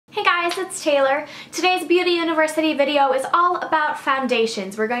Hey guys, it's Taylor. Today's Beauty University video is all about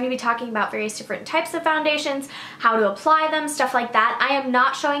foundations. We're going to be talking about various different types of foundations, how to apply them, stuff like that. I am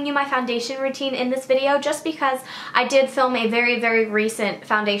not showing you my foundation routine in this video just because I did film a very recent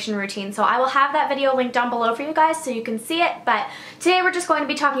foundation routine, so I will have that video linked down below for you guys so you can see it. But today we're just going to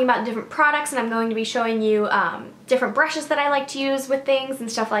be talking about different products, and I'm going to be showing you different brushes that I like to use with things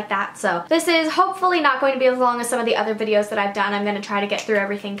and stuff like that. So this is hopefully not going to be as long as some of the other videos that I've done. I'm going to try to get through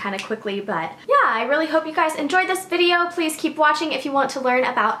everything kind of quickly, but yeah, I really hope you guys enjoyed this video. Please keep watching if you want to learn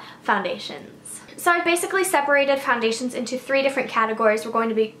about foundations. So I've basically separated foundations into three different categories. We're going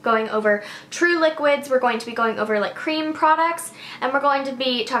to be going over true liquids, we're going to be going over like cream products, and we're going to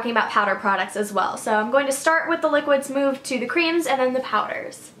be talking about powder products as well. So I'm going to start with the liquids, move to the creams, and then the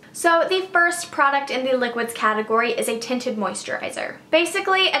powders. So the first product in the liquids category is a tinted moisturizer.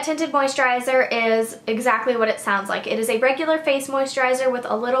 Basically, a tinted moisturizer is exactly what it sounds like. It is a regular face moisturizer with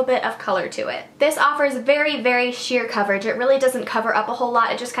a little bit of color to it. This offers very sheer coverage. It really doesn't cover up a whole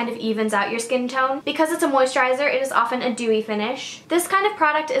lot. It just kind of evens out your skin tone. Because it's a moisturizer, it is often a dewy finish. This kind of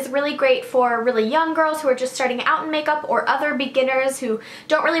product is really great for really young girls who are just starting out in makeup, or other beginners who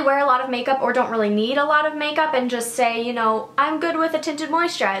don't really wear a lot of makeup or don't really need a lot of makeup and just say, you know, I'm good with a tinted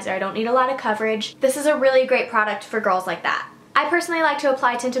moisturizer. I don't need a lot of coverage. This is a really great product for girls like that. I personally like to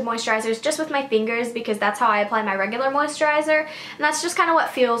apply tinted moisturizers just with my fingers because that's how I apply my regular moisturizer, and that's just kind of what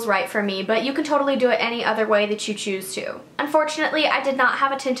feels right for me, but you can totally do it any other way that you choose to. Unfortunately, I did not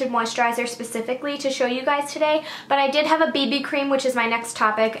have a tinted moisturizer specifically to show you guys today, but I did have a BB cream, which is my next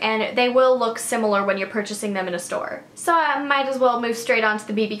topic, and they will look similar when you're purchasing them in a store. So I might as well move straight on to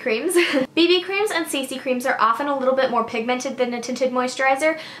the BB creams. BB creams and CC creams are often a little bit more pigmented than a tinted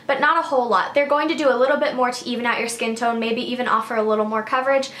moisturizer, but not a whole lot. They're going to do a little bit more to even out your skin tone, maybe even offer a little more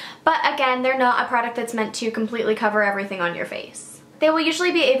coverage, but again, they're not a product that's meant to completely cover everything on your face. They will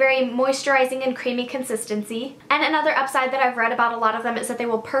usually be a very moisturizing and creamy consistency, and another upside that I've read about a lot of them is that they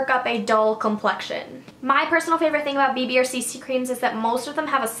will perk up a dull complexion. My personal favorite thing about BB or CC creams is that most of them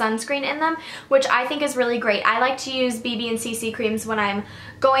have a sunscreen in them, which I think is really great. I like to use BB and CC creams when I'm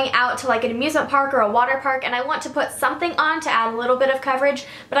going out to like an amusement park or a water park and I want to put something on to add a little bit of coverage,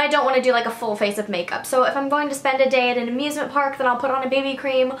 but I don't want to do like a full face of makeup. So if I'm going to spend a day at an amusement park, then I'll put on a BB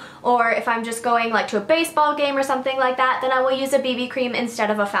cream, or if I'm just going like to a baseball game or something like that, then I will use a BB cream instead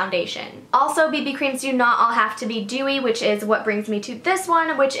of a foundation. Also, BB creams do not all have to be dewy, which is what brings me to this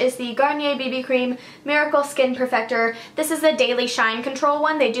one, which is the Garnier BB Cream Miracle Skin Perfector. This is the Daily Shine Control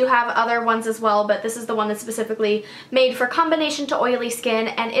one. They do have other ones as well, but this is the one that's specifically made for combination to oily skin,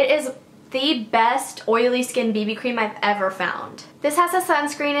 and it is the best oily skin BB cream I've ever found. This has a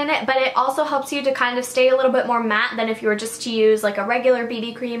sunscreen in it, but it also helps you to kind of stay a little bit more matte than if you were just to use like a regular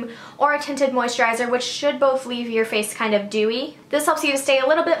BB cream or a tinted moisturizer, which should both leave your face kind of dewy. This helps you to stay a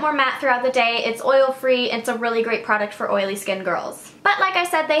little bit more matte throughout the day. It's oil-free. It's a really great product for oily skin girls. But like I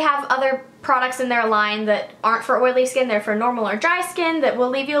said, they have other products in their line that aren't for oily skin. They're for normal or dry skin that will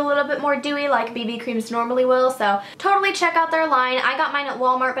leave you a little bit more dewy like BB creams normally will, so totally check out their line. I got mine at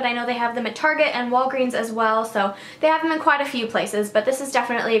Walmart, but I know they have them at Target and Walgreens as well, so they have them in quite a few places, but this is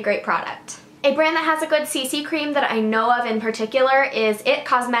definitely a great product. A brand that has a good CC cream that I know of in particular is It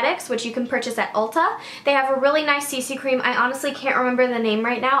Cosmetics, which you can purchase at Ulta. They have a really nice CC cream. I honestly can't remember the name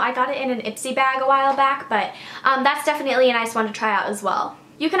right now. I got it in an Ipsy bag a while back, but that's definitely a nice one to try out as well.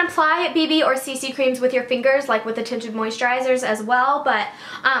 You can apply BB or CC creams with your fingers, like with the tinted moisturizers as well, but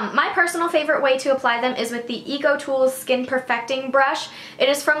my personal favorite way to apply them is with the EcoTools Skin Perfecting Brush. It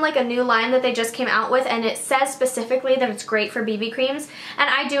is from like a new line that they just came out with, and it says specifically that it's great for BB creams, and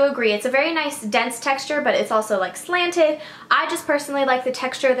I do agree. It's a very nice dense texture, but it's also like slanted. I just personally like the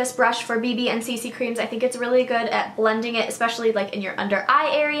texture of this brush for BB and CC creams. I think it's really good at blending it, especially like in your under eye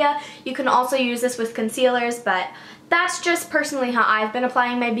area. You can also use this with concealers, but that's just personally how I've been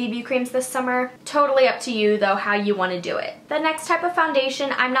applying my BB creams this summer. Totally up to you though how you want to do it. The next type of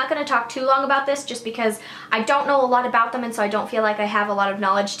foundation, I'm not going to talk too long about this just because I don't know a lot about them, and so I don't feel like I have a lot of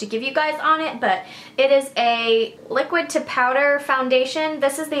knowledge to give you guys on it, but it is a liquid to powder foundation.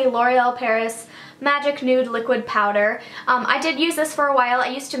 This is the L'Oreal Paris Magic Nude Liquid Powder. I did use this for a while. I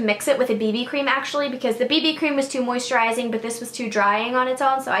used to mix it with a BB cream actually because the BB cream was too moisturizing but this was too drying on its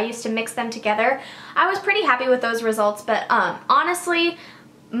own, so I used to mix them together. I was pretty happy with those results, but honestly,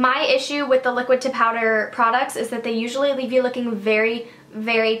 my issue with the liquid to powder products is that they usually leave you looking very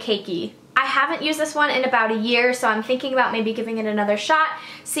cakey. I haven't used this one in about a year, so I'm thinking about maybe giving it another shot,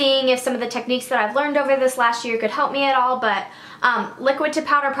 seeing if some of the techniques that I've learned over this last year could help me at all, but liquid to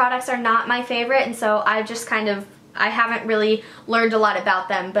powder products are not my favorite, and so I just kind of I haven't really learned a lot about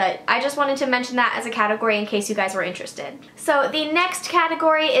them, but I just wanted to mention that as a category in case you guys were interested. So the next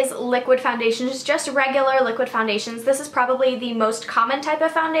category is liquid foundations, just regular liquid foundations. This is probably the most common type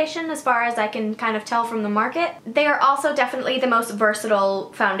of foundation as far as I can kind of tell from the market. They are also definitely the most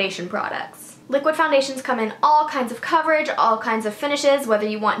versatile foundation products. Liquid foundations come in all kinds of coverage, all kinds of finishes, whether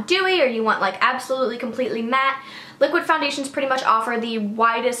you want dewy or you want like absolutely completely matte. Liquid foundations pretty much offer the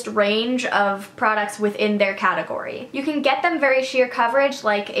widest range of products within their category. You can get them very sheer coverage,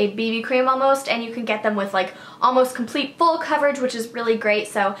 like a BB cream almost, and you can get them with like almost complete full coverage, which is really great.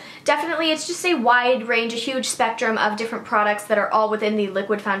 So definitely it's just a wide range, a huge spectrum of different products that are all within the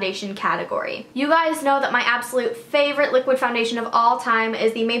liquid foundation category. You guys know that my absolute favorite liquid foundation of all time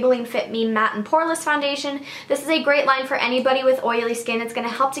is the Maybelline Fit Me Matte and Poreless Foundation. This is a great line for anybody with oily skin. It's going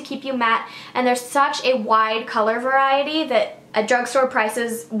to help to keep you matte, and there's such a wide color variety that at drugstore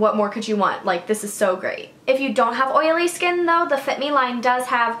prices, what more could you want? Like, this is so great. If you don't have oily skin though, the Fit Me line does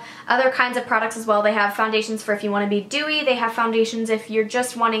have other kinds of products as well. They have foundations for if you want to be dewy. They have foundations if you're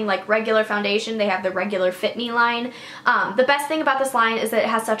just wanting like regular foundation. They have the regular Fit Me line. The best thing about this line is that it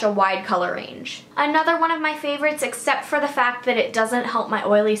has such a wide color range. Another one of my favorites, except for the fact that it doesn't help my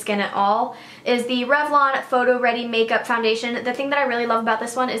oily skin at all, is the Revlon Photo Ready Makeup Foundation. The thing that I really love about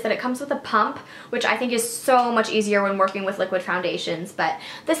this one is that it comes with a pump, which I think is so much easier when working with liquid foundations. But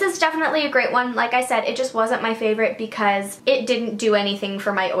this is definitely a great one. Like I said, it just wasn't my favorite because it didn't do anything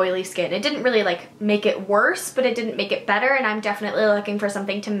for my oily skin. It didn't really like make it worse, but it didn't make it better, and I'm definitely looking for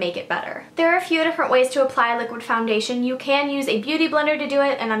something to make it better. There are a few different ways to apply liquid foundation. You can use a beauty blender to do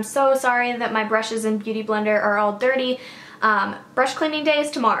it, and I'm so sorry that my brushes in Beauty Blender are all dirty. Brush cleaning day is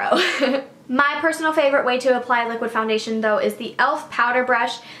tomorrow. My personal favorite way to apply liquid foundation though is the e.l.f. powder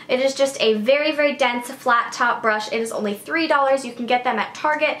brush. It is just a very, very dense flat top brush. It is only $3. You can get them at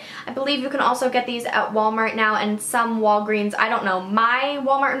Target. I believe you can also get these at Walmart now and some Walgreens. I don't know. My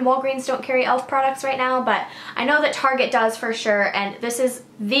Walmart and Walgreens don't carry e.l.f. products right now, but I know that Target does for sure, and this is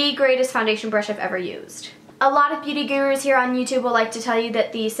the greatest foundation brush I've ever used. A lot of beauty gurus here on YouTube will like to tell you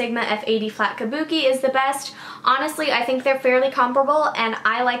that the Sigma F80 Flat Kabuki is the best. Honestly, I think they're fairly comparable, and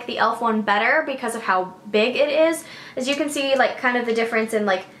I like the e.l.f. one better because of how big it is. As you can see, like, kind of the difference in,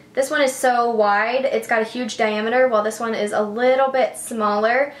 like, this one is so wide, it's got a huge diameter, while this one is a little bit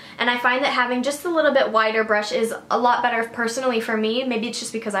smaller, and I find that having just a little bit wider brush is a lot better personally for me. Maybe it's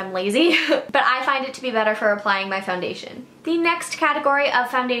just because I'm lazy, but I find it to be better for applying my foundation. The next category of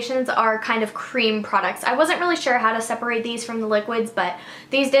foundations are kind of cream products. I wasn't really sure how to separate these from the liquids, but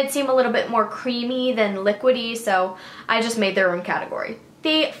these did seem a little bit more creamy than liquidy, so I just made their own category.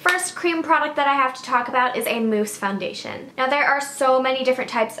 The first cream product that I have to talk about is a mousse foundation. Now there are so many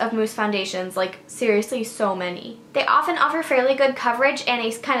different types of mousse foundations, like seriously so many. They often offer fairly good coverage and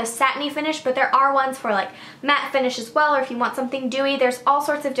a kind of satiny finish, but there are ones for like matte finish as well, or if you want something dewy, there's all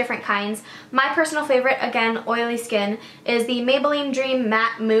sorts of different kinds. My personal favorite, again, oily skin, is the Maybelline Dream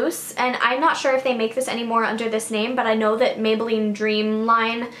Matte Mousse, and I'm not sure if they make this anymore under this name, but I know that Maybelline Dream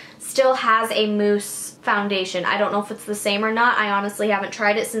line still has a mousse foundation. I don't know if it's the same or not. I honestly haven't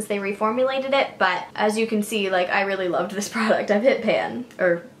tried it since they reformulated it, but as you can see, like, I really loved this product. I've hit pan,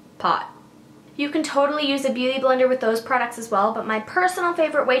 or pot. You can totally use a beauty blender with those products as well, but my personal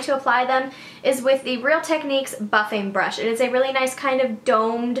favorite way to apply them is with the Real Techniques buffing brush. It is a really nice kind of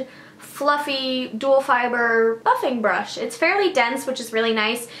domed, fluffy, dual fiber buffing brush. It's fairly dense, which is really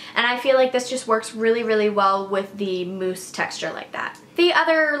nice, and I feel like this just works really, really well with the mousse texture like that. The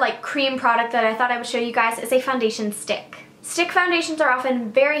other like cream product that I thought I would show you guys is a foundation stick. Stick foundations are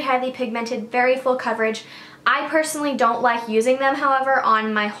often very highly pigmented, very full coverage. I personally don't like using them, however,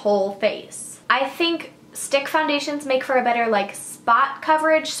 on my whole face. I think stick foundations make for a better like spot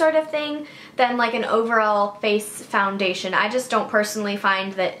coverage sort of thing than like an overall face foundation. I just don't personally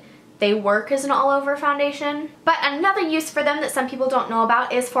find that they work as an all-over foundation. But another use for them that some people don't know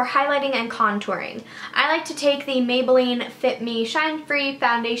about is for highlighting and contouring. I like to take the Maybelline Fit Me Shine Free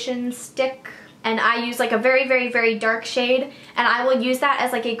Foundation Stick, and I use like a very, very, very dark shade, and I will use that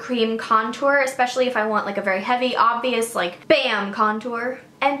as like a cream contour, especially if I want like a very heavy, obvious, like BAM contour.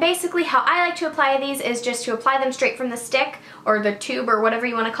 And basically how I like to apply these is just to apply them straight from the stick, or the tube, or whatever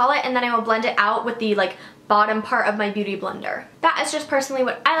you want to call it, and then I will blend it out with the like bottom part of my beauty blender. That is just personally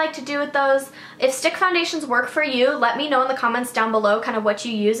what I like to do with those. If stick foundations work for you, let me know in the comments down below kind of what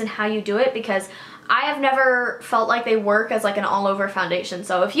you use and how you do it, because I have never felt like they work as like an all-over foundation.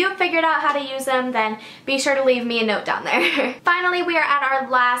 So if you have figured out how to use them, then be sure to leave me a note down there. Finally, we are at our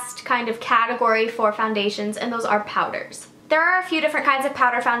last kind of category for foundations, and those are powders. There are a few different kinds of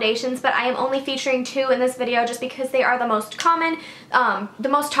powder foundations, but I am only featuring 2 in this video just because they are the most common, the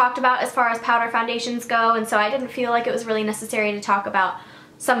most talked about as far as powder foundations go, and so I didn't feel like it was really necessary to talk about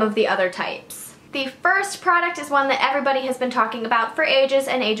some of the other types. The first product is one that everybody has been talking about for ages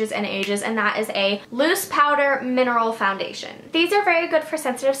and ages and ages, and that is a loose powder mineral foundation. These are very good for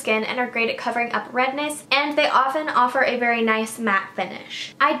sensitive skin and are great at covering up redness, and they often offer a very nice matte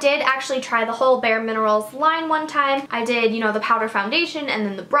finish. I did actually try the whole Bare Minerals line one time. I did, you know, the powder foundation and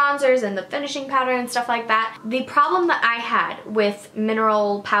then the bronzers and the finishing powder and stuff like that. The problem that I had with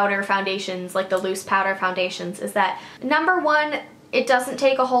mineral powder foundations, like the loose powder foundations, is that number one, it doesn't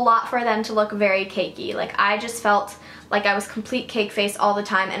take a whole lot for them to look very cakey. Like, I just felt like I was complete cake face all the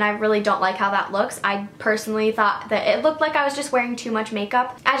time, and I really don't like how that looks. I personally thought that it looked like I was just wearing too much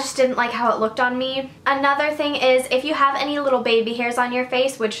makeup. I just didn't like how it looked on me. Another thing is, if you have any little baby hairs on your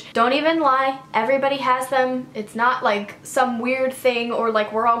face, which don't even lie, everybody has them. It's not like some weird thing, or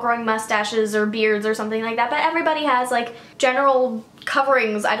like we're all growing mustaches or beards or something like that, but everybody has like general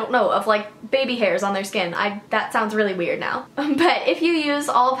coverings, I don't know, of like baby hairs on their skin. That sounds really weird now. But if you use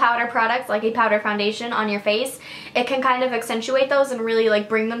all powder products like a powder foundation on your face, it can kind of accentuate those and really like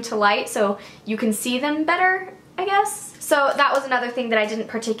bring them to light so you can see them better, I guess. So that was another thing that I didn't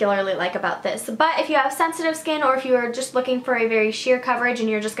particularly like about this. But if you have sensitive skin, or if you are just looking for a very sheer coverage and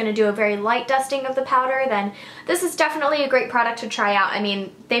you're just going to do a very light dusting of the powder, then this is definitely a great product to try out. I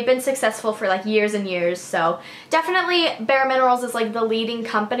mean, they've been successful for like years and years, so definitely Bare Minerals is like the leading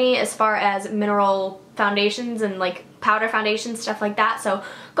company as far as mineral foundations and like powder foundations, stuff like that. So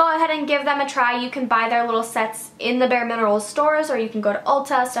go ahead and give them a try. You can buy their little sets in the Bare Minerals stores, or you can go to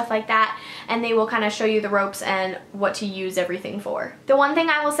Ulta, stuff like that, and they will kind of show you the ropes and what to use everything for. The one thing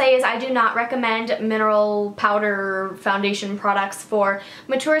I will say is I do not recommend mineral powder foundation products for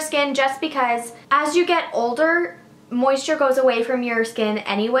mature skin, just because as you get older, moisture goes away from your skin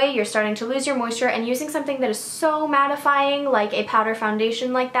anyway. You're starting to lose your moisture, and using something that is so mattifying like a powder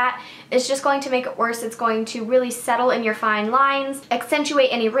foundation like that is just going to make it worse. It's going to really settle in your fine lines,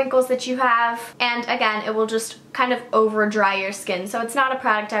 accentuate any wrinkles that you have, and again, it will just kind of over dry your skin. So it's not a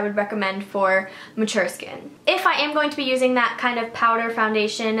product I would recommend for mature skin. If I am going to be using that kind of powder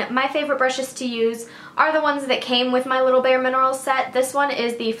foundation, my favorite brushes to use are the ones that came with my little Bare Minerals set. This one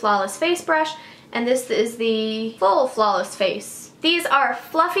is the Flawless Face brush, and this is the full Flawless Face. These are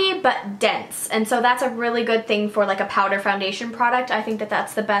fluffy but dense, and so that's a really good thing for like a powder foundation product. I think that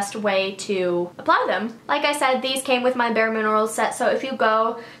that's the best way to apply them. Like I said, these came with my Bare Minerals set, so if you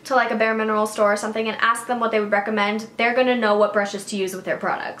go to like a Bare Minerals store or something and ask them what they would recommend, they're gonna know what brushes to use with their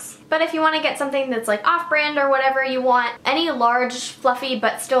products. But if you want to get something that's like off-brand or whatever you want, any large, fluffy,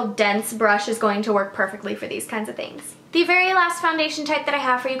 but still dense brush is going to work perfectly for these kinds of things. The very last foundation type that I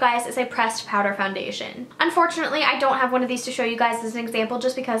have for you guys is a pressed powder foundation. Unfortunately, I don't have one of these to show you guys as an example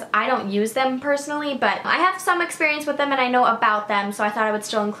just because I don't use them personally, but I have some experience with them and I know about them, so I thought I would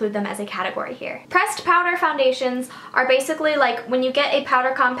still include them as a category here. Pressed powder foundations are basically like when you get a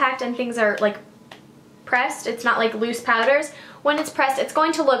powder compact and things are like pressed, it's not like loose powders. When it's pressed, it's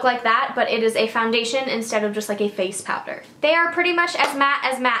going to look like that, but it is a foundation instead of just like a face powder. They are pretty much as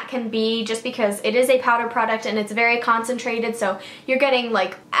matte can be, just because it is a powder product and it's very concentrated, so you're getting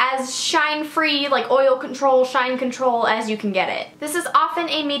like as shine-free, like oil control, shine control as you can get it. This is often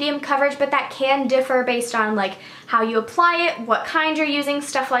a medium coverage, but that can differ based on like how you apply it, what kind you're using,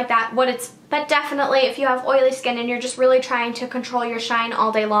 stuff like that, but definitely if you have oily skin and you're just really trying to control your shine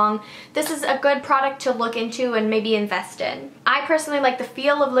all day long, this is a good product to look into and maybe invest in. I personally like the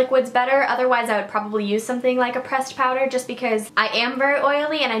feel of liquids better, otherwise I would probably use something like a pressed powder just because I am very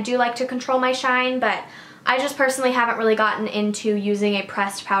oily and I do like to control my shine, but I just personally haven't really gotten into using a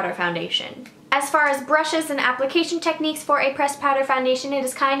pressed powder foundation. As far as brushes and application techniques for a pressed powder foundation, it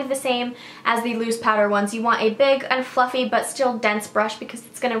is kind of the same as the loose powder ones. You want a big and fluffy but still dense brush because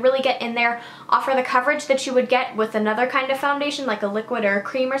it's going to really get in there, offer the coverage that you would get with another kind of foundation like a liquid or a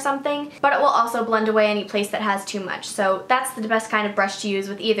cream or something, but it will also blend away any place that has too much. So that's the best kind of brush to use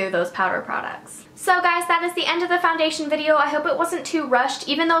with either of those powder products. So guys, that is the end of the foundation video. I hope it wasn't too rushed,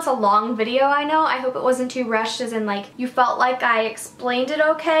 even though it's a long video, I know. I hope it wasn't too rushed, as in like you felt like I explained it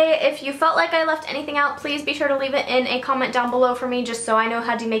okay. If you felt like I left anything out, please be sure to leave it in a comment down below for me, just so I know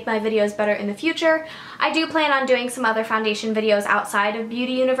how to make my videos better in the future. I do plan on doing some other foundation videos outside of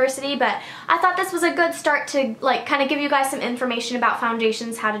Beauty University, but I thought this was a good start to like kind of give you guys some information about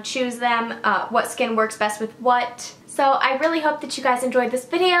foundations, how to choose them, what skin works best with what. So I really hope that you guys enjoyed this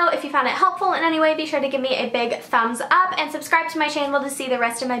video. If you found it helpful in any way, be sure to give me a big thumbs up and subscribe to my channel to see the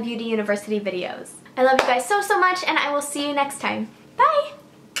rest of my Beauty University videos. I love you guys so much, and I will see you next time. Bye!